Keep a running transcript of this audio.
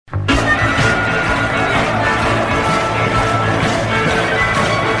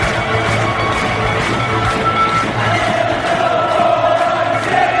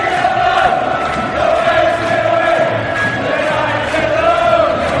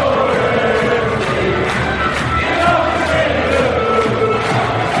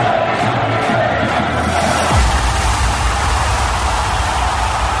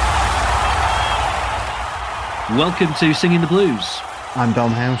Welcome to Singing the Blues. I'm Dom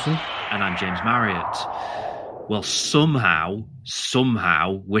Howson. And I'm James Marriott. Well, somehow,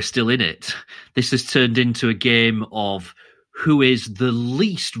 we're still in it. This has turned into a game of who is the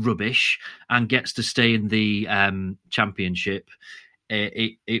least rubbish and gets to stay in the championship.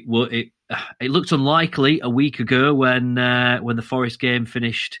 It looked unlikely a week ago when the Forest game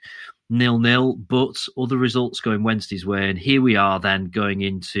finished 0-0, but other results going Wednesday's way, and here we are then going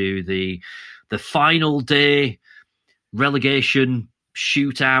into the final day relegation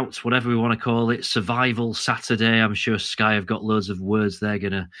shootout, whatever we want to call it, survival Saturday. I'm sure Sky have got loads of words they're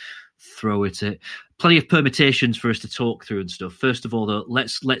going to throw at it. Plenty of permutations for us to talk through and stuff. First of all, though,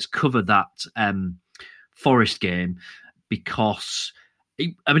 let's cover that Forest game, because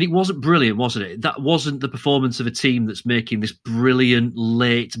it wasn't brilliant, wasn't it? That wasn't the performance of a team that's making this brilliant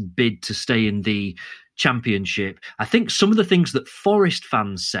late bid to stay in the championship. I think some of the things that Forest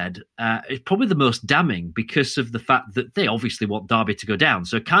fans said is probably the most damning, because of the fact that they obviously want Derby to go down.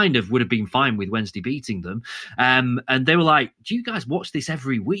 So kind of would have been fine with Wednesday beating them. And they were like, do you guys watch this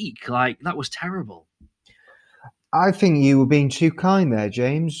every week? Like, that was terrible. I think you were being too kind there,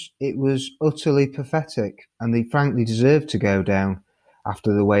 James. It was utterly pathetic, and they frankly deserved to go down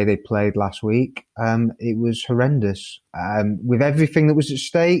after the way they played last week. It was horrendous. With everything that was at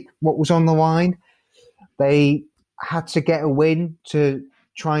stake, what was on the line, they had to get a win to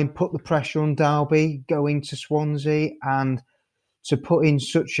try and put the pressure on Derby going to Swansea, and to put in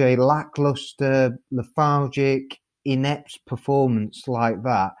such a lacklustre, lethargic, inept performance like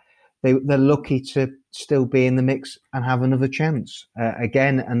that. They're lucky to still be in the mix and have another chance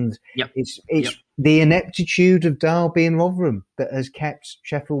again. And it's the ineptitude of Derby and Rotherham that has kept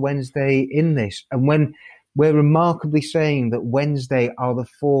Sheffield Wednesday in this. And when we're remarkably saying that Wednesday are the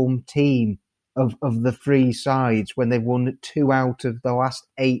form team of the three sides, when they've won 2 out of the last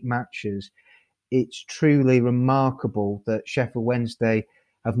 8 matches, it's truly remarkable that Sheffield Wednesday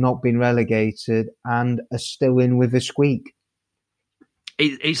have not been relegated and are still in with a squeak.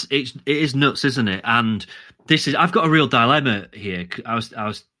 It is nuts, isn't it? And I've got a real dilemma here. I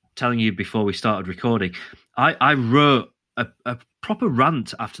was telling you before we started recording. I wrote a proper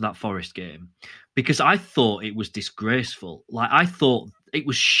rant after that Forest game, because I thought it was disgraceful. Like, I thought it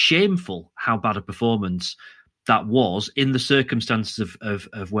was shameful how bad a performance that was in the circumstances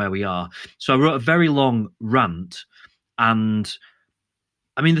of where we are. So I wrote a very long rant, and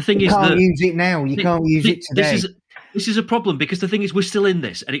I mean, the thing is that you can't use it now. You can't use it today. This is a problem, because the thing is, we're still in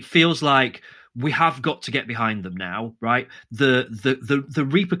this, and it feels like we have got to get behind them now, right? The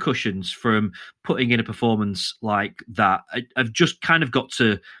repercussions from putting in a performance like that have just kind of got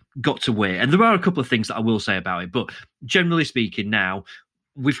to weigh. And there are a couple of things that I will say about it, but generally speaking, now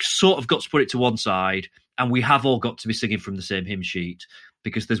we've sort of got to put it to one side, and we have all got to be singing from the same hymn sheet,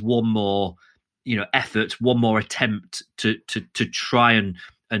 because there's one more, effort, one more attempt to try and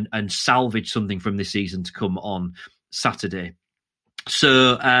salvage something from this season to come on Saturday.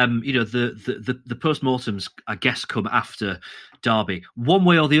 So, the post-mortems, I guess, come after Derby, one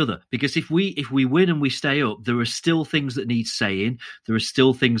way or the other, because if we win and we stay up, there are still things that need saying, there are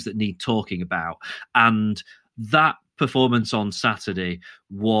still things that need talking about. And that performance on Saturday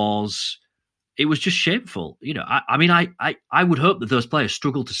was just shameful. I would hope that those players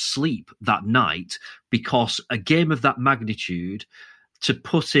struggled to sleep that night, because a game of that magnitude, to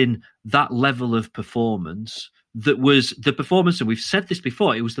put in that level of performance, that was the performance, and we've said this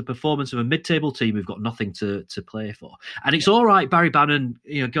before, it was the performance of a mid-table team who've got nothing to play for. And it's all right, Barry Bannon,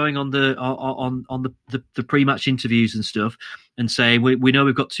 going on the pre-match interviews and stuff, and saying we know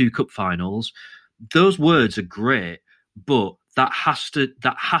we've got 2 cup finals. Those words are great, but that has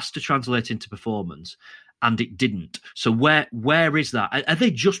to translate into performance, and it didn't. So where is that? Are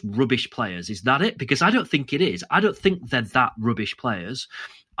they just rubbish players? Is that it? Because I don't think it is. I don't think they're that rubbish players.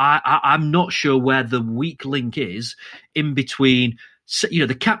 I'm not sure where the weak link is in between.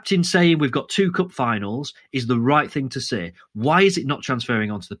 The captain saying we've got 2 cup finals is the right thing to say. Why is it not transferring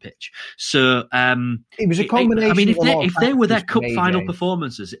onto the pitch? So it was a combination. If they were their cup final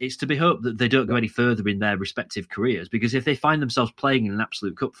performances, it's to be hoped that they don't go any further in their respective careers. Because if they find themselves playing in an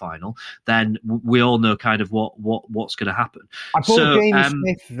absolute cup final, then we all know kind of what's going to happen. I thought James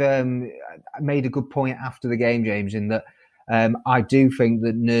Smith made a good point after the game, James, in that I do think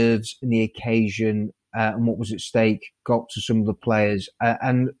that nerves and the occasion and what was at stake got to some of the players.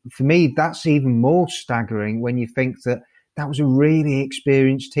 And for me, that's even more staggering when you think that was a really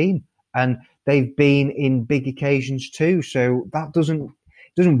experienced team, and they've been in big occasions too. So that doesn't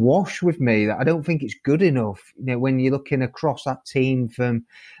wash with me. I don't think it's good enough. When you're looking across that team from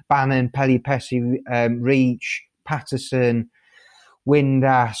Bannon, Pelly Pessi, Reach, Patterson,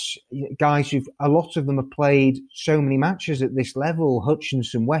 Windass, guys a lot of them have played so many matches at this level.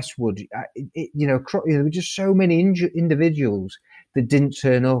 Hutchinson, Westwood, there were just so many individuals that didn't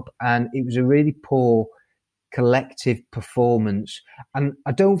turn up, and it was a really poor collective performance. And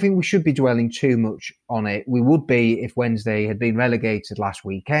I don't think we should be dwelling too much on it. We would be if Wednesday had been relegated last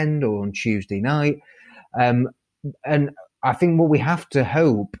weekend or on Tuesday night. And I think what we have to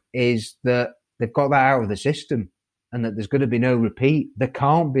hope is that they've got that out of the system, and that there's going to be no repeat. There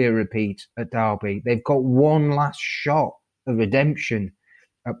can't be a repeat at Derby. They've got one last shot of redemption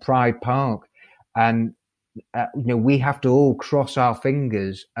at Pride Park. And, we have to all cross our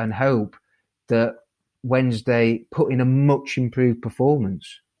fingers and hope that Wednesday put in a much improved performance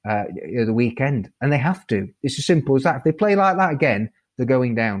the weekend. And they have to. It's as simple as that. If they play like that again, they're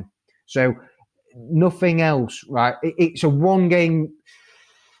going down. So nothing else, right? It's a one-game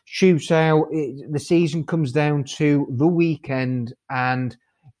shootout. The season comes down to the weekend, and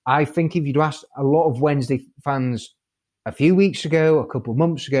I think if you'd asked a lot of Wednesday fans a few weeks ago, a couple of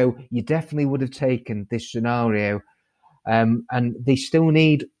months ago, you definitely would have taken this scenario. And they still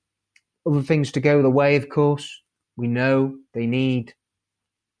need other things to go the way, of course. We know they need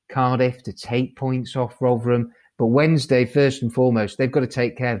Cardiff to take points off Rotherham, but Wednesday, first and foremost, they've got to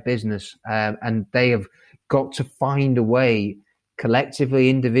take care of business, and they have got to find a way collectively,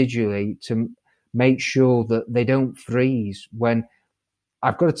 individually, to make sure that they don't freeze. When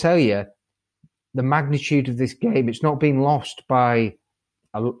I've got to tell you, the magnitude of this game, it's not being lost by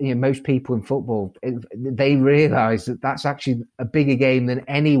most people in football. They realise that that's actually a bigger game than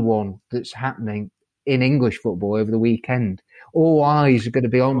anyone that's happening in English football over the weekend. All eyes are going to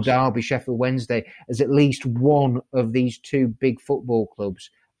be on Derby, Sheffield Wednesday, as at least one of these two big football clubs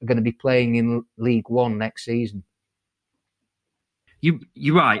are going to be playing in League One next season.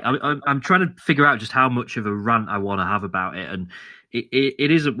 You're right. I'm trying to figure out just how much of a rant I want to have about it, and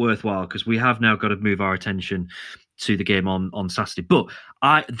it isn't worthwhile because we have now got to move our attention to the game on Saturday. But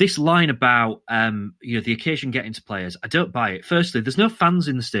this line about the occasion getting to players, I don't buy it. Firstly, there's no fans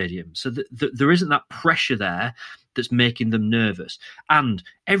in the stadium, so there isn't that pressure there that's making them nervous. And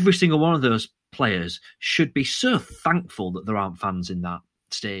every single one of those players should be so thankful that there aren't fans in that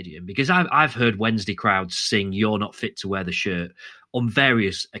stadium, because I've heard Wednesday crowds sing "You're Not Fit to Wear the Shirt" on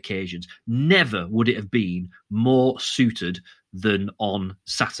various occasions. Never would it have been more suited than on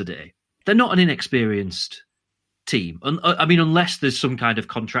Saturday. They're not an inexperienced team. I mean, unless there's some kind of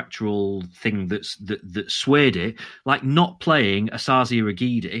contractual thing that swayed it, like not playing Asazi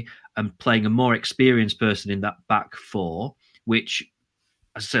Regidi and playing a more experienced person in that back four, which,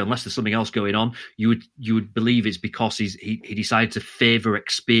 as I say, unless there's something else going on, you would believe it's because he decided to favour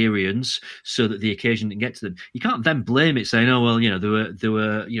experience so that the occasion didn't get to them. You can't then blame it saying, "Oh well, they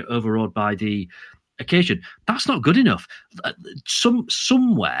were overawed by the occasion." That's not good enough.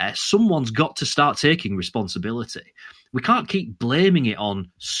 Somewhere, someone's got to start taking responsibility. We can't keep blaming it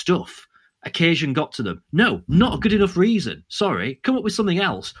on stuff. Occasion got to them. No, not a good enough reason. Sorry, come up with something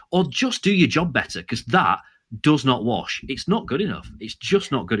else, or just do your job better, because that does not wash. It's not good enough. It's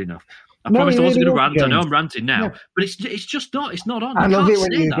just not good enough. I promised I wasn't going to rant. James. I know I'm ranting now, but it's just not. It's not on. I love it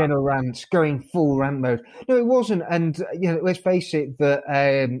when you're going to rant, going full rant mode. No, it wasn't. And let's face it,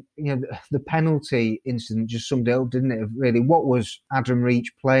 the penalty incident just summed it up, didn't it? Really, what was Adam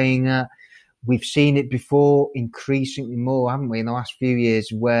Reach playing at? We've seen it before, increasingly more, haven't we, in the last few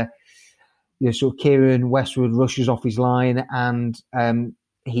years, where sort of Kieran Westwood rushes off his line and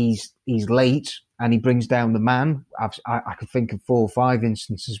he's late. And he brings down the man. I could think of 4 or 5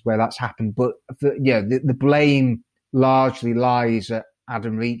 instances where that's happened. But the blame largely lies at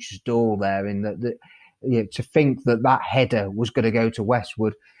Adam Reach's door there. In that, to think that header was going to go to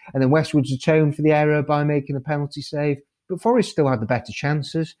Westwood, and then Westwood's atoned for the error by making a penalty save. But Forest still had the better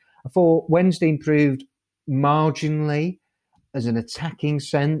chances. I thought Wednesday improved marginally as an attacking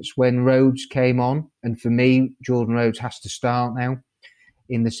sense when Rhodes came on, and for me, Jordan Rhodes has to start now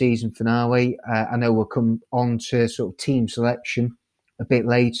in the season finale. I know we'll come on to sort of team selection a bit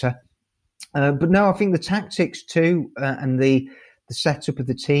later. But no, I think the tactics too and the setup of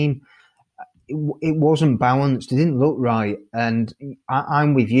the team, it wasn't balanced. It didn't look right. And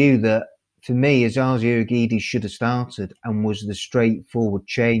I'm with you that, for me, Asazi Urhoghide should have started and was the straightforward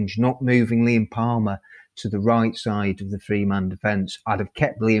change, not moving Liam Palmer to the right side of the 3-man defence. I'd have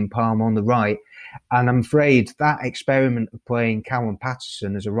kept Liam Palmer on the right. And I'm afraid that experiment of playing Callum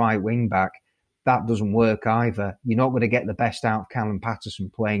Patterson as a right wing back, that doesn't work either. You're not going to get the best out of Callum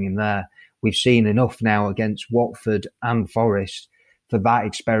Patterson playing him there. We've seen enough now against Watford and Forest for that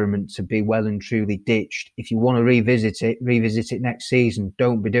experiment to be well and truly ditched. If you want to revisit it next season.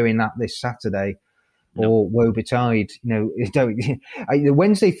 Don't be doing that this Saturday. or woe betide. The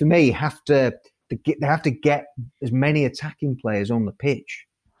Wednesday for me they have to get as many attacking players on the pitch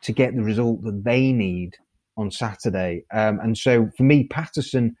to get the result that they need on Saturday. And so for me,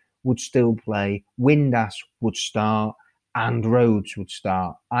 Patterson would still play, Windass would start, and Rhodes would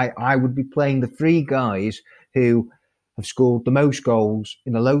start. I would be playing the three guys who have scored the most goals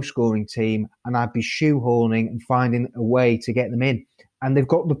in a low-scoring team, and I'd be shoehorning and finding a way to get them in. And they've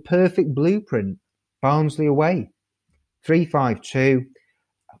got the perfect blueprint. Barnsley away, 3-5-2.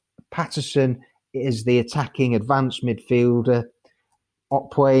 Patterson is the attacking advanced midfielder,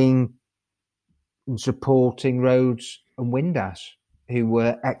 playing and supporting Rhodes and Windass, who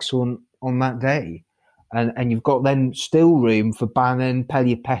were excellent on that day. And you've got then still room for Bannon,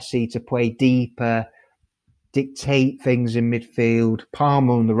 Pellier-Pessi to play deeper, dictate things in midfield,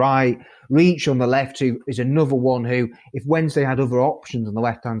 Palmer on the right, Reach on the left, who is another one who, if Wednesday had other options on the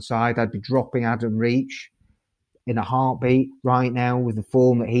left-hand side, I'd be dropping Adam Reach in a heartbeat right now with the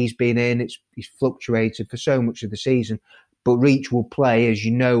form that he's been in. He's fluctuated for so much of the season. But Reach will play, as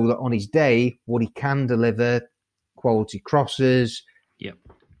you know, that on his day, what he can deliver, quality crosses,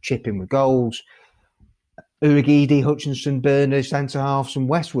 chipping with goals. Urhoghide, Hutchinson, Burners, centre-halves and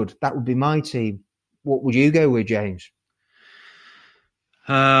Westwood. That would be my team. What would you go with, James?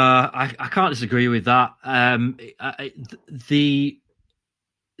 I can't disagree with that.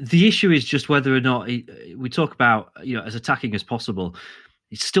 The issue is just whether or not we talk about, as attacking as possible.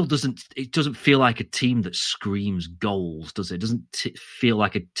 It still doesn't feel like a team that screams goals, does it? It doesn't feel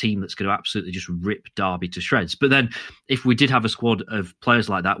like a team that's going to absolutely just rip Derby to shreds. But then if we did have a squad of players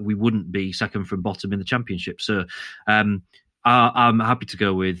like that, we wouldn't be second from bottom in the Championship. So I'm happy to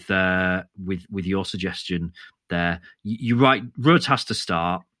go with your suggestion there. You're right. Rhodes has to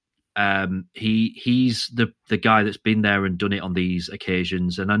start. He's the guy that's been there and done it on these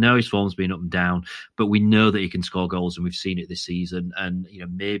occasions, and I know his form's been up and down, but we know that he can score goals, and we've seen it this season. And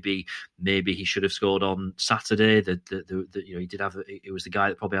maybe he should have scored on Saturday. He did have. It was the guy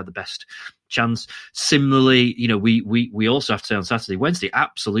that probably had the best chance. Similarly, we also have to say on Saturday, Wednesday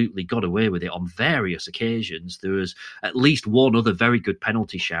absolutely got away with it on various occasions. There was at least one other very good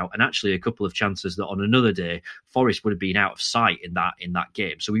penalty shout, and actually a couple of chances that on another day Forest would have been out of sight in that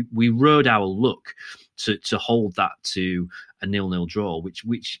game. So we rode our luck to hold that to a 0-0 draw,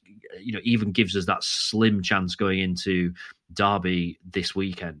 which even gives us that slim chance going into Derby this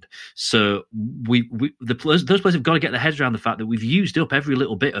weekend. So those players have got to get their heads around the fact that we've used up every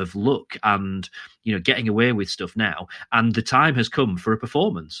little bit of luck and getting away with stuff now, and the time has come for a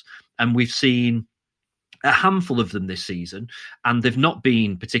performance. And we've seen a handful of them this season, and they've not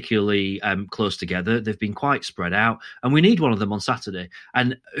been particularly close together. They've been quite spread out, and we need one of them on Saturday.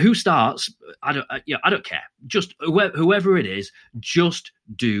 And who starts? I don't care. Just whoever it is, just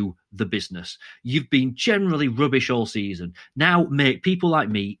do the business. You've been generally rubbish all season. Now make people like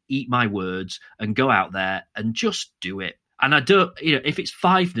me eat my words and go out there and just do it. And I don't, if it's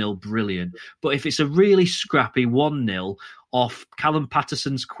 5-0, brilliant. But if it's a really scrappy 1-0 off Callum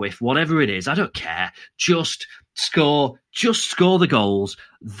Patterson's quiff, whatever it is, I don't care. Just score the goals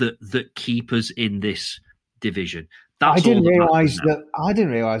that keep us in this division. I didn't realise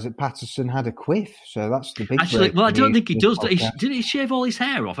that Patterson had a quiff, so that's the big. Actually, well, I don't think he does. Did he shave all his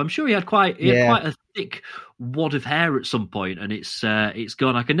hair off? I'm sure he had quite a thick wad of hair at some point, and it's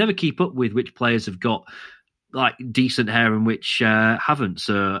gone. I can never keep up with which players have got like decent hair and which haven't.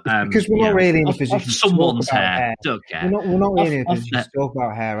 So because we're not really in a position to someone's talk about hair. Don't care. We're not really in a position to talk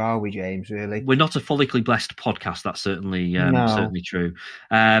about hair, are we, James? Really, we're not a follically blessed podcast. That's certainly certainly true.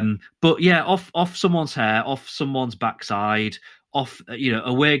 But yeah, off someone's hair, off someone's backside, off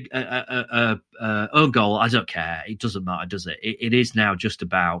a wig, own goal. I don't care. It doesn't matter, does it? It is now just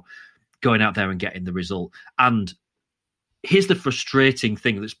about going out there and getting the result. And here's the frustrating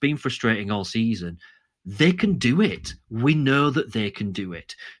thing that's been frustrating all season. They can do it. We know that they can do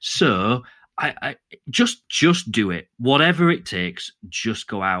it. So I just do it. Whatever it takes, just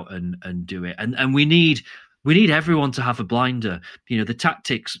go out and do it. And we need everyone to have a blinder. The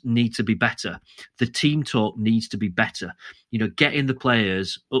tactics need to be better. The team talk needs to be better. Getting the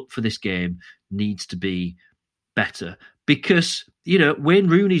players up for this game needs to be better. Because Wayne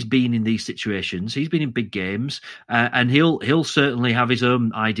Rooney's been in these situations. He's been in big games, and he'll certainly have his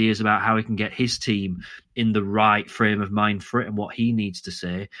own ideas about how he can get his team in the right frame of mind for it and what he needs to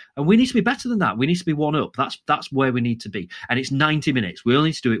say. And we need to be better than that. We need to be one up. That's where we need to be. And it's 90 minutes. We only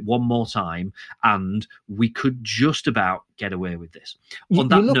need to do it one more time, and we could just about get away with this. On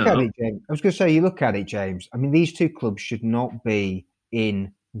that note, at it, James. I was going to say, you look at it, James. I mean, these two clubs should not be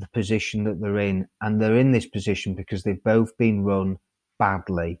in the position that they're in, and they're in this position because they've both been run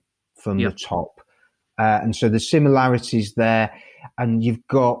badly from the top. And so the similarities there, and you've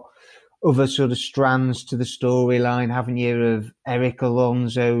got other sort of strands to the storyline, haven't you, of Eric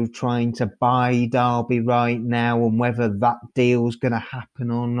Alonso trying to buy Derby right now and whether that deal's going to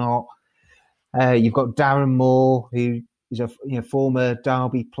happen or not. You've got Darren Moore, who is a former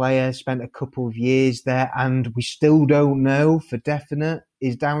Derby player, spent a couple of years there, and we still don't know for definite,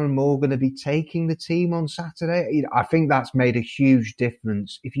 is Darren Moore going to be taking the team on Saturday? I think that's made a huge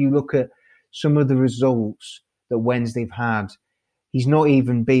difference. If you look at some of the results that Wednesday have had, he's not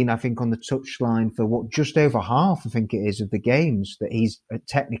even been, I think, on the touchline for just over half, I think it is, of the games that he's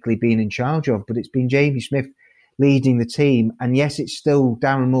technically been in charge of. But it's been Jamie Smith leading the team. And yes, it's still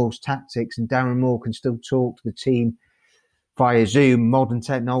Darren Moore's tactics, and Darren Moore can still talk to the team via Zoom, modern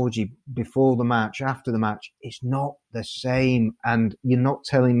technology, before the match, after the match. It's not the same. And you're not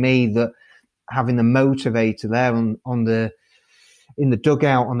telling me that having the motivator there in the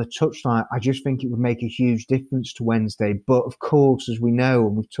dugout on the touchline, I just think it would make a huge difference to Wednesday. But of course, as we know,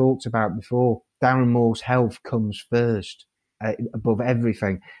 and we've talked about before, Darren Moore's health comes first, above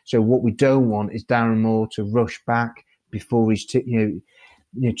everything. So what we don't want is Darren Moore to rush back before he's too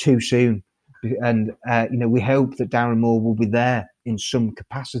soon. And we hope that Darren Moore will be there in some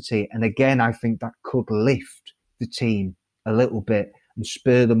capacity. And again, I think that could lift the team a little bit and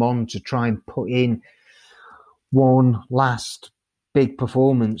spur them on to try and put in one last big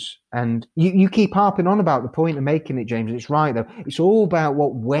performance. And you keep harping on about the point of making it, James. It's right, though. It's all about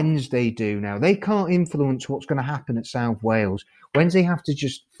what Wednesday do now. They can't influence what's going to happen at South Wales. Wednesday have to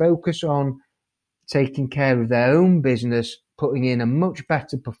just focus on taking care of their own business, putting in a much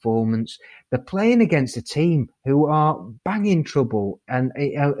better performance. They're playing against a team who are banging trouble and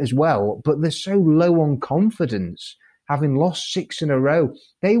as well, but they're so low on confidence, having lost 6 in a row.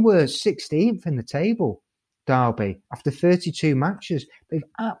 They were 16th in the table, Derby, after 32 matches. They've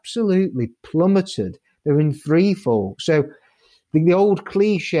absolutely plummeted. They're in free fall. So the old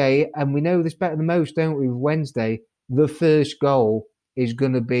cliche, and we know this better than most, don't we, with Wednesday, the first goal is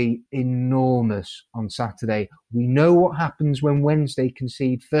going to be enormous on Saturday. We know what happens when Wednesday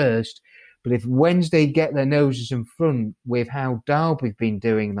concede first, but if Wednesday get their noses in front with how Derby have been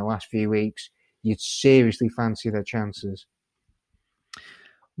doing in the last few weeks, you'd seriously fancy their chances.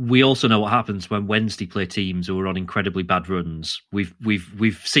 We also know what happens when Wednesday play teams who are on incredibly bad runs.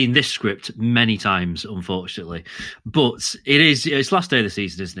 We've seen this script many times, unfortunately, but it's last day of the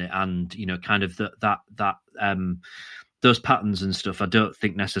season, isn't it? And kind of that those patterns and stuff, I don't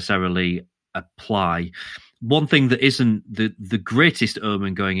think necessarily apply. One thing that isn't the greatest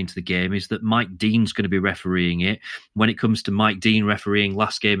omen going into the game is that Mike Dean's going to be refereeing it. When it comes to Mike Dean refereeing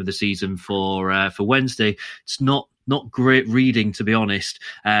last game of the season for Wednesday, it's not great reading, to be honest.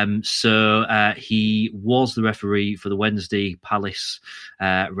 So he was the referee for the Wednesday Palace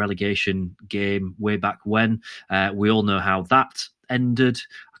relegation game way back when. We all know how that ended.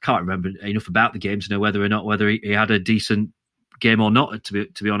 I can't remember enough about the game to know whether he had a decent game or not, to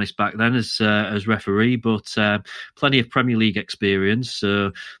be honest, back then as referee, but plenty of Premier League experience,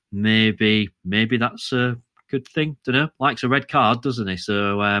 so maybe that's a good thing. Don't know. Likes a red card, doesn't he?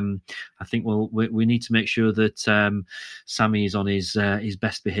 So I think we need to make sure that Sammy is on his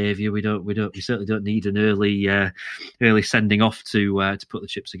best behaviour. We certainly don't need an early sending off to put the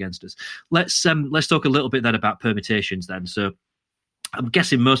chips against us. Let's talk a little bit then about permutations then. So I'm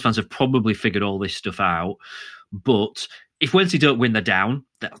guessing most fans have probably figured all this stuff out, but if Wednesday don't win, they're down.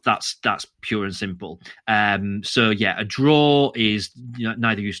 That's pure and simple. So yeah, a draw is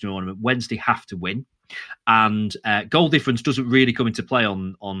neither use nor ornament. Wednesday have to win, and goal difference doesn't really come into play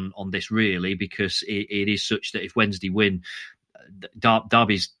on this really, because it is such that if Wednesday win,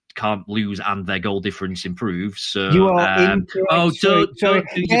 Derby's can't lose and their goal difference improves. So you are incorrect. Don't do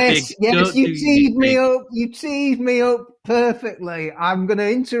yes, you teed me up. You teed me up perfectly. I'm going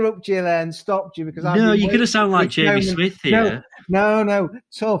to interrupt you there and stop you because you're going to sound like Jamie Smith here. No,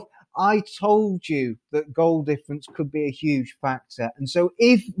 tough. I told you that goal difference could be a huge factor. And so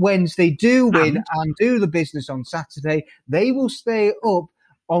if Wednesday do win and do the business on Saturday, they will stay up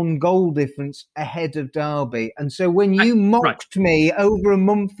on goal difference ahead of Derby. And so when you mocked me over a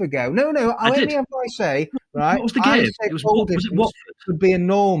month ago, let me have my say, right? What was the game? It was goal difference could be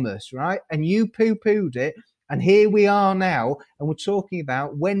enormous, right? And you poo-pooed it. And here we are now, and we're talking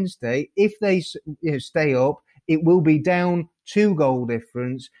about Wednesday. If they stay up, it will be down 2 goal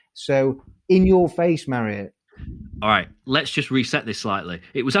difference. So in your face, Marriott. All right, let's just reset this slightly.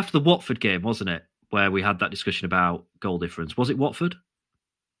 It was after the Watford game, wasn't it, where we had that discussion about goal difference? Was it Watford?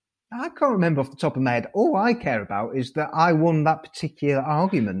 I can't remember off the top of my head. All I care about is that I won that particular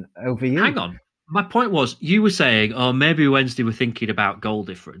argument over you. Hang on. My point was, you were saying, oh, maybe Wednesday were thinking about goal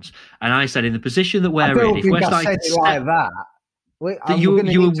difference, and I said, in the position that I we're in, don't if think we're I starting said to it like that. that We're going to you were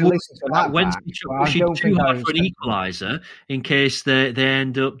need to worried listen to about that back, Wednesday but I pushing don't too think hard I for an said that. equaliser in case they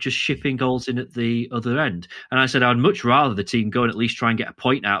end up just shipping goals in at the other end. And I said I'd much rather the team go and at least try and get a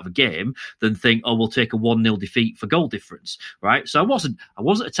point out of a game than think, oh, we'll take a 1-0 defeat for goal difference, right? So I wasn't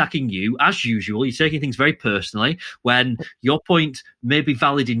attacking you as usual. You're taking things very personally when your point may be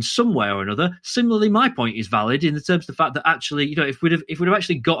valid in some way or another. Similarly, my point is valid in the terms of the fact that actually, if we'd have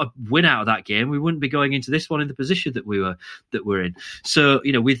actually got a win out of that game, we wouldn't be going into this one in the position that we're in. So,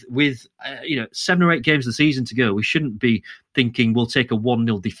 with 7 or 8 games of the season to go, we shouldn't be thinking we'll take a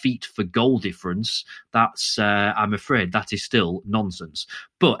 1-0 defeat for goal difference. That's, I'm afraid, that is still nonsense.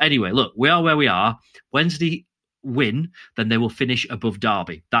 But anyway, look, we are where we are. Wednesday win, then they will finish above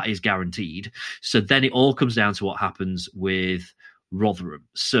Derby. That is guaranteed. So then it all comes down to what happens with Rotherham.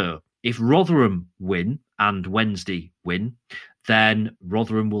 So if Rotherham win and Wednesday win, then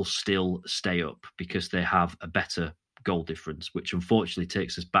Rotherham will still stay up because they have a better goal difference, which unfortunately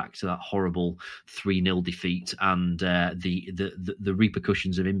takes us back to that horrible 3-0 defeat, and the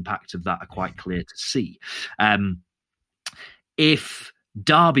repercussions of impact of that are quite clear to see. If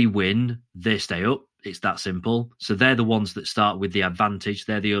Derby win, they stay up. It's that simple. So they're the ones that start with the advantage.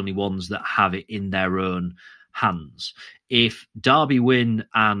 They're the only ones that have it in their own hands. If Derby win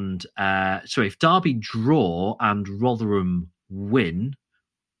and if Derby draw and Rotherham win,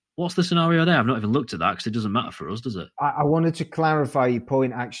 what's the scenario there? I've not even looked at that because it doesn't matter for us, does it? I wanted to clarify your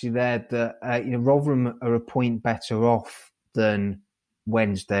point actually there that Rotherham are a point better off than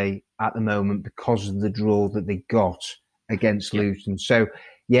Wednesday at the moment because of the draw that they got against Luton. So,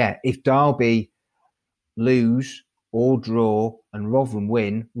 yeah, if Derby lose or draw and Rotherham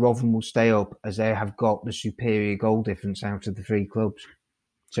win, Rotherham will stay up as they have got the superior goal difference out of the 3 clubs.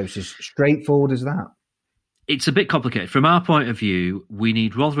 So it's as straightforward as that. It's a bit complicated. From our point of view, we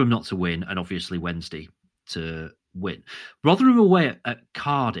need Rotherham not to win and obviously Wednesday to win. Rotherham away at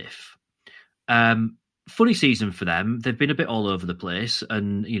Cardiff. Funny season for them. They've been a bit all over the place,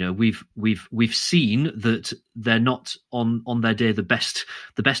 and we've seen that they're not on their day the best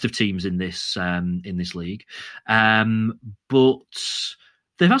of teams in this league. But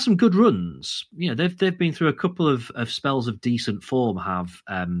they've had some good runs. They've been through a couple of spells of decent form. Have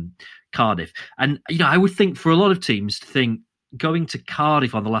Cardiff, and I would think for a lot of teams to think going to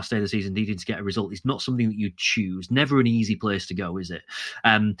Cardiff on the last day of the season, needing to get a result, is not something that you choose. Never an easy place to go, is it?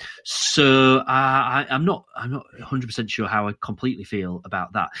 So I'm not 100% sure how I completely feel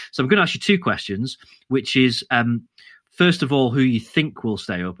about that. So I'm going to ask you 2 questions, which is first of all, who you think will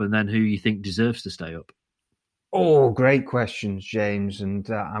stay up, and then who you think deserves to stay up. Oh, great questions, James, and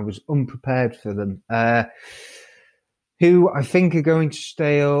I was unprepared for them. Who I think are going to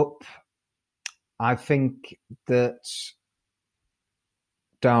stay up? I think that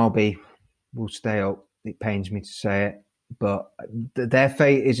Derby will stay up. It pains me to say it, but their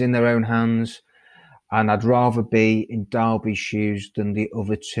fate is in their own hands, and I'd rather be in Derby's shoes than the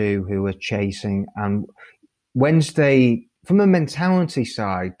other 2 who are chasing. And Wednesday, from a mentality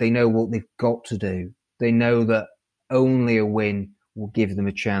side, they know what they've got to do. They know that only a win will give them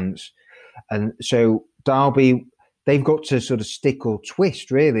a chance. And so Derby, they've got to sort of stick or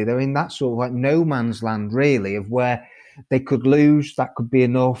twist, really. They're in that sort of like no man's land, really, of where they could lose, that could be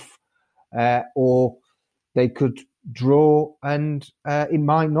enough, or they could draw and it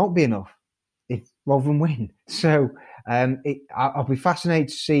might not be enough if Rotherham win. So I'll be fascinated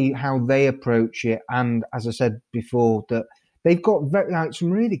to see how they approach it. And as I said before, that they've got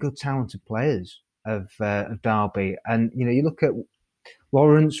some really good talented players of Derby. And, you look at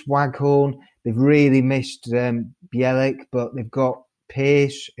Lawrence, Waghorn, they've really missed Bielik, but they've got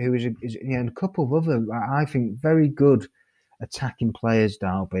Pearce, who is and a couple of other, I think, very good attacking players,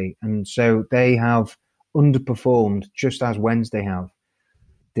 Derby. And so they have underperformed, just as Wednesday have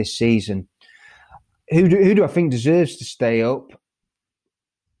this season. Who do I think deserves to stay up?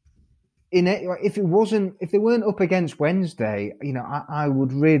 If they weren't up against Wednesday, I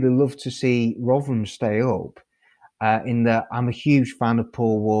would really love to see Rotherham stay up. In that, I'm a huge fan of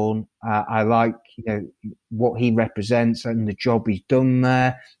Paul Warne. I like what he represents and the job he's done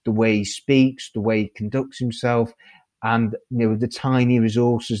there, the way he speaks, the way he conducts himself, and with the tiny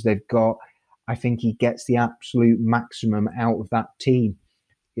resources they've got, I think he gets the absolute maximum out of that team.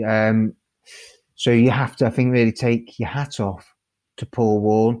 So you have to, I think, really take your hat off to Paul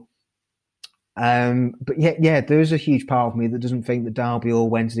Warne. But yeah, there is a huge part of me that doesn't think that Derby or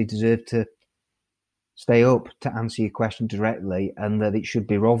Wednesday deserve to stay up, to answer your question directly, and that it should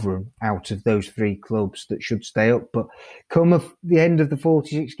be Rotherham out of those three clubs that should stay up. But come the end of the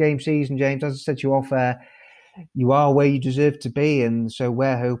 46-game season, James, as I said to you off air, you are where you deserve to be. And so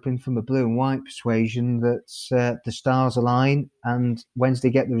we're hoping from a blue and white persuasion that the stars align and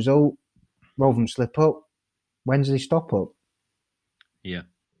Wednesday get the result, Rotherham slip up, Wednesday stop up. Yeah.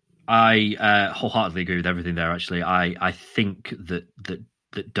 I wholeheartedly agree with everything there. Actually, I think that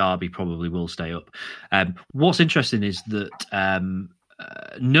Derby probably will stay up. What's interesting is that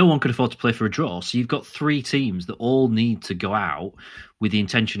no one could afford to play for a draw, so you've got three teams that all need to go out with the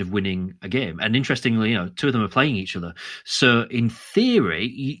intention of winning a game. And interestingly, two of them are playing each other. So in theory,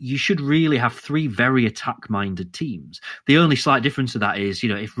 you should really have three very attack-minded teams. The only slight difference to that is,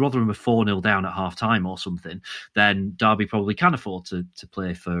 if Rotherham are 4-0 down at half-time or something, then Derby probably can afford to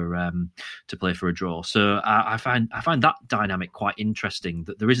play for a draw. So I find that dynamic quite interesting,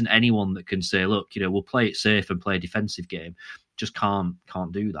 that there isn't anyone that can say, look, we'll play it safe and play a defensive game. Just can't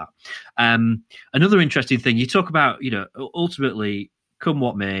do that. Another interesting thing, you talk about, ultimately, come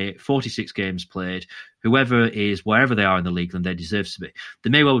what may, 46 games played, whoever is wherever they are in the league, then they deserve to be.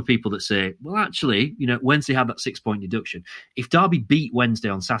 There may well be people that say, well, actually, Wednesday had that 6-point deduction. If Derby beat Wednesday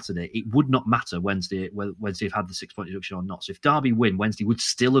on Saturday, it would not matter whether Wednesday have had the 6-point deduction or not. So if Derby win, Wednesday would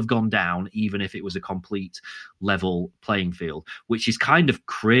still have gone down, even if it was a complete level playing field, which is kind of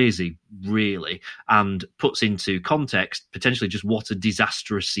crazy, really, and puts into context potentially just what a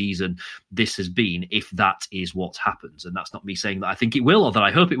disastrous season this has been, if that is what happens. And that's not me saying that I think it will, or that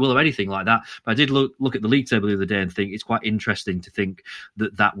I hope it will, or anything like that. But I did look at the league table the other day and think it's quite interesting to think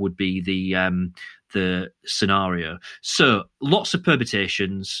that would be the scenario. So lots of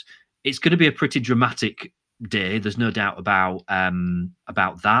permutations. It's going to be a pretty dramatic day. There's no doubt about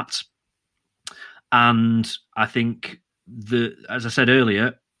that. And I think as I said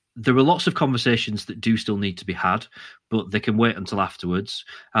earlier, there are lots of conversations that do still need to be had, but they can wait until afterwards.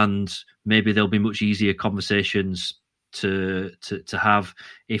 And maybe there'll be much easier conversations to have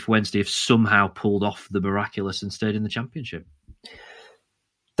if Wednesday have somehow pulled off the miraculous and stayed in the Championship.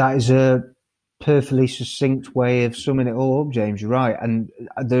 That is a perfectly succinct way of summing it all up, James. You're right. And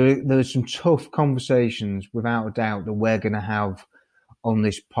there are some tough conversations, without a doubt, that we're going to have on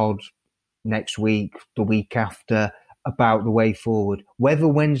this pod next week, the week after, about the way forward. Whether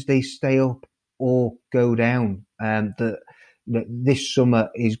Wednesday stay up or go down, this summer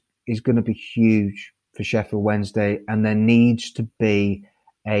is going to be huge for Sheffield Wednesday, and there needs to be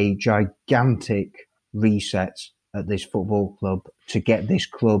a gigantic reset at this football club to get this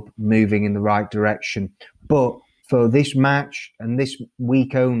club moving in the right direction. But for this match and this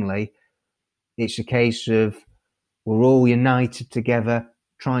week only, it's a case of we're all united together,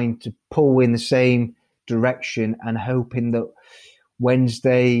 trying to pull in the same direction and hoping that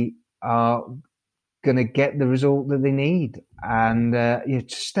Wednesday are going to get the result that they need. And to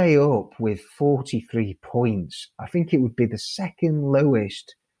stay up with 43 points, I think it would be the second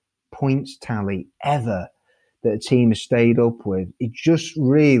lowest points tally ever that a team has stayed up with. It just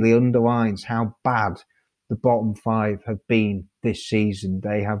really underlines how bad the bottom five have been this season.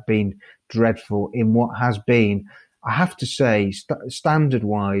 They have been dreadful in what has been, I have to say,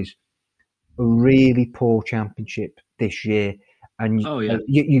 standard-wise, a really poor Championship this year. And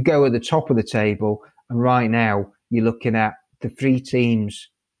you go at the top of the table, and right now you're looking at the three teams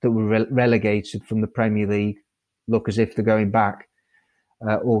that were relegated from the Premier League look as if they're going back,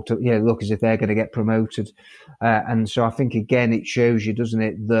 look as if they're going to get promoted. And so I think, again, it shows you, doesn't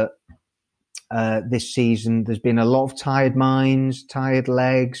it, that this season there's been a lot of tired minds, tired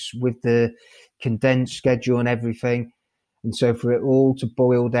legs with the condensed schedule and everything. And so for it all to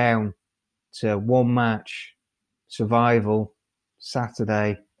boil down to one match, survival,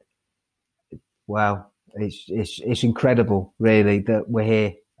 Saturday, well, it's incredible, really, that we're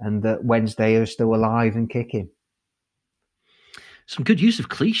here and that Wednesday are still alive and kicking. Some good use of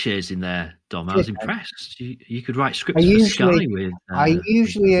cliches in there, Dom. I was impressed. You could write scripts for Sky with. I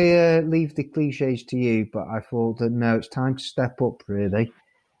usually leave the cliches to you, but I thought that no, it's time to step up, really.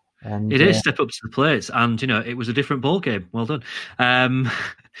 And, it is step up to the plate, and it was a different ball game. Well done. A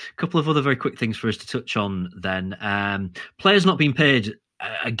couple of other very quick things for us to touch on. Then players not being paid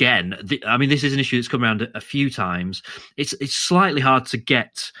again. This is an issue that's come around a few times. It's slightly hard to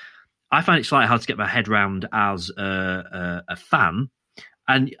get. I find it slightly hard to get my head around as a fan,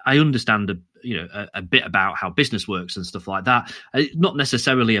 and I understand a bit about how business works and stuff like that. Not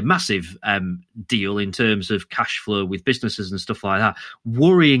necessarily a massive deal in terms of cash flow with businesses and stuff like that.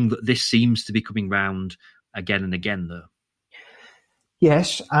 Worrying that this seems to be coming round again and again, though.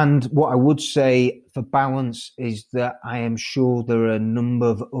 Yes, and what I would say for balance is that I am sure there are a number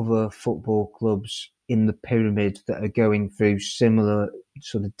of other football clubs in the pyramid that are going through similar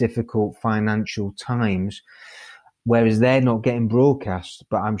sort of difficult financial times, whereas they're not getting broadcast.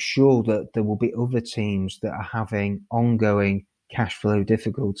 But I'm sure that there will be other teams that are having ongoing cash flow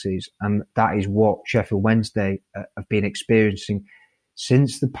difficulties, and that is what Sheffield Wednesday have been experiencing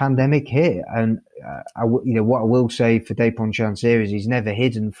since the pandemic hit. And what I will say for Dejphon Chansiri is he's never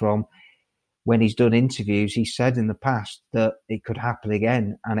hidden from, when he's done interviews, he said in the past that it could happen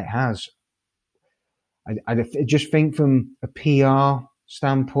again, and it has. I just think from a PR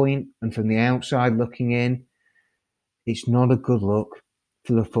standpoint and from the outside looking in, it's not a good look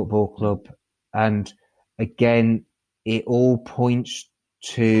for the football club. And again, it all points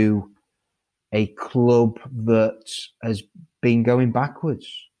to a club that has been going backwards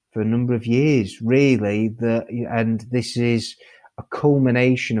for a number of years, really. And this is a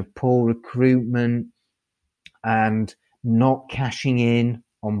culmination of poor recruitment and not cashing in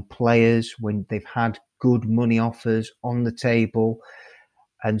on players when they've had good money offers on the table.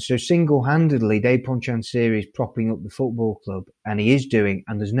 And so single-handedly, Dejphon Chansiri is propping up the football club, and he is doing,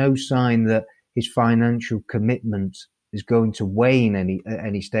 and there's no sign that his financial commitment is going to wane at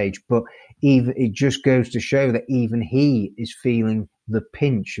any stage. But even it just goes to show that even he is feeling the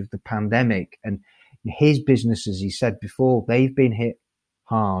pinch of the pandemic. And his business, as he said before, they've been hit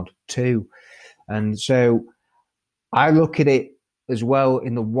hard too. And so I look at it as well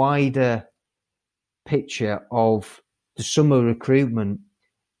in the wider picture of the summer recruitment.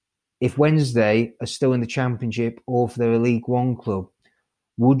 If Wednesday are still in the Championship, or if they're a League One club,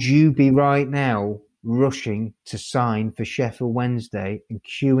 would you be right now rushing to sign for Sheffield Wednesday and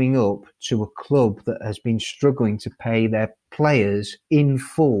queuing up to a club that has been struggling to pay their players in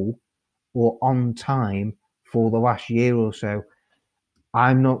full or on time for the last year or so?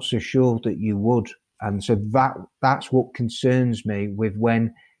 I'm not so sure that you would. And so that's what concerns me with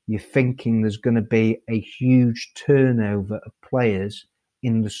when you're thinking there's going to be a huge turnover of players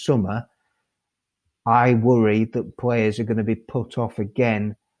in the summer. I worry that players are going to be put off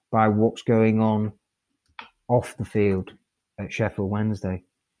again by what's going on off the field at Sheffield Wednesday.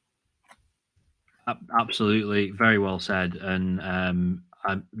 Absolutely, very well said, and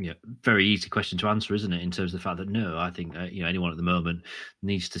very easy question to answer, isn't it? In terms of the fact that no, I think anyone at the moment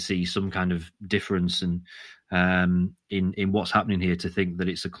needs to see some kind of difference and in what's happening here to think that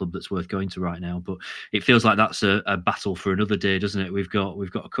it's a club that's worth going to right now. But it feels like that's a battle for another day, doesn't it? We've got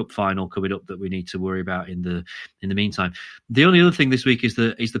a cup final coming up that we need to worry about in the meantime. The only other thing this week is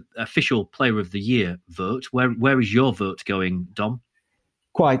the official Player of the Year vote. Where is your vote going, Dom?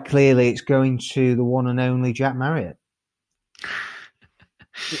 Quite clearly, it's going to the one and only Jack Marriott.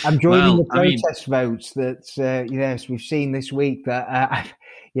 I'm joining the protest votes that yes, we've seen this week. That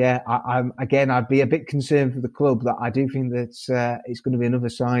I'd be a bit concerned for the club. That I do think that it's going to be another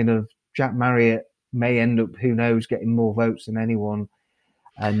sign of Jack Marriott may end up, who knows, getting more votes than anyone.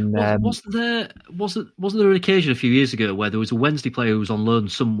 And wasn't there an occasion a few years ago where there was a Wednesday player who was on loan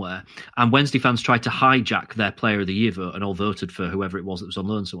somewhere, and Wednesday fans tried to hijack their Player of the Year vote and all voted for whoever it was that was on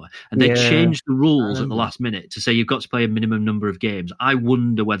loan somewhere, and they changed the rules at the last minute to say you've got to play a minimum number of games. I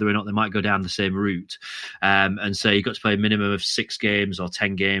wonder whether or not they might go down the same route and say you've got to play a minimum of 6 games or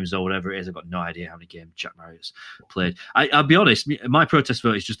 10 games or whatever it is. I've got no idea how many games Jack Marriott's played. I'll be honest, my protest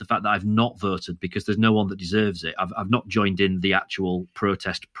vote is just the fact that I've not voted because there's no one that deserves it. I've not joined in the actual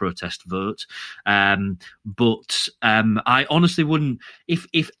protest vote, but I honestly wouldn't.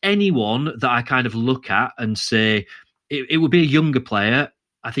 If anyone that I kind of look at and say it would be a younger player,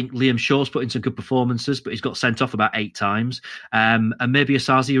 I think Liam Shaw's put in some good performances, but he's got sent off about 8 times, and maybe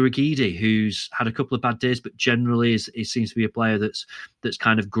Asazi Urhoghide, who's had a couple of bad days, but generally it seems to be a player that's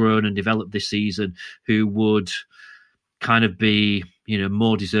kind of grown and developed this season, who would kind of be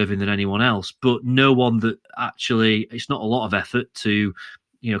more deserving than anyone else, but no one that actually, it's not a lot of effort to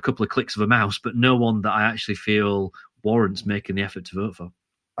a couple of clicks of a mouse, but no one that I actually feel warrants making the effort to vote for.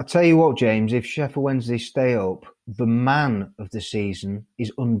 I'll tell you what, James, if Sheffield Wednesday stay up, the man of the season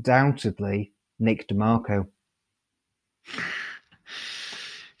is undoubtedly Nick DeMarco.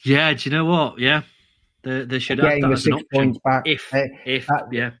 Yeah, do you know what? Yeah, they should have that as an option. Points back. It's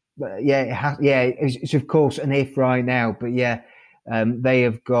of course an if right now, but they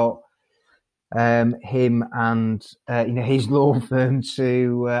have got him and his law firm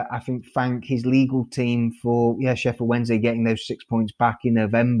to I think thank his legal team for Sheffield Wednesday getting those 6 points back in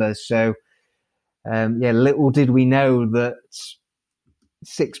November. So little did we know that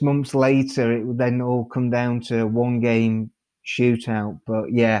 6 months later it would then all come down to a 1-game shootout. But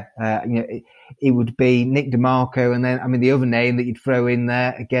it would be Nick DeMarco, and then the other name that you'd throw in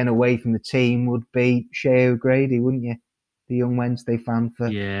there again away from the team would be Shea O'Grady, wouldn't you? The young Wednesday fan for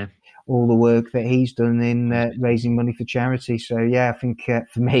all the work that he's done in raising money for charity. So yeah, I think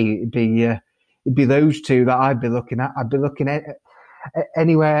for me it'd be those two that I'd be looking at. I'd be looking at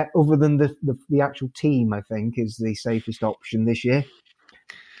anywhere other than the actual team. I think is the safest option this year.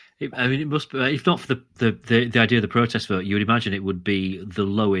 I mean, it must be, if not for the idea of the protest vote, you would imagine it would be the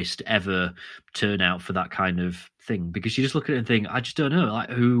lowest ever turnout for that kind of thing, because you just look at it and think, I just don't know,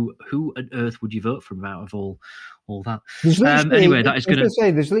 like who on earth would you vote from out of all that? Anyway, that is going to say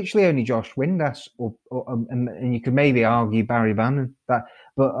there's literally only Josh Windass, and you could maybe argue Barry Bannon. But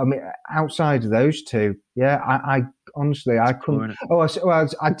I mean, outside of those two, yeah, I honestly I couldn't.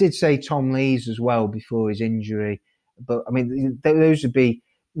 I did say Tom Lees as well before his injury, but I mean those would be.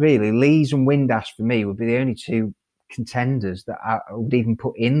 Really, Lees and Windass for me would be the only two contenders that I would even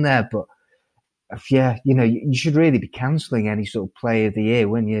put in there. But yeah, you should really be cancelling any sort of player of the year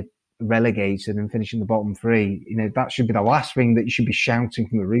when you're relegated and finishing the bottom three. That should be the last thing that you should be shouting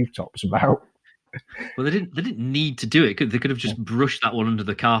from the rooftops about. Well, they didn't need to do it. They could have just brushed that one under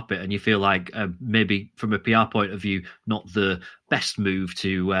the carpet, and you feel like maybe from a PR point of view, not the best move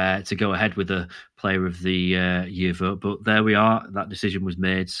to go ahead with a player of the year vote. But there we are. That decision was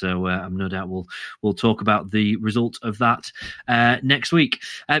made, so I'm no doubt we'll talk about the result of that next week.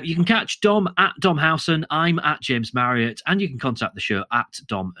 You can catch Dom at Dom Howson. I'm at James Marriott, and you can contact the show at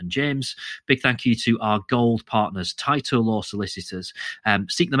Dom and James. Big thank you to our gold partners, Tyto Law Solicitors.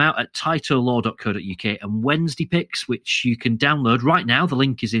 Seek them out at tytolaw.co.uk, and Wednesday Picks, which you can download right now. The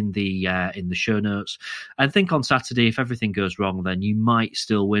link is in the show notes. And think on Saturday, if everything goes wrong, then you might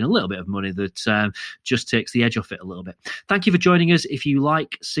still win a little bit of money that just takes the edge off it a little bit. Thank you for joining us. If you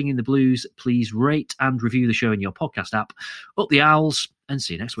like Singing the Blues, please rate and review the show in your podcast app. Up the Owls, and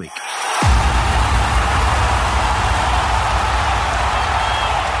see you next week.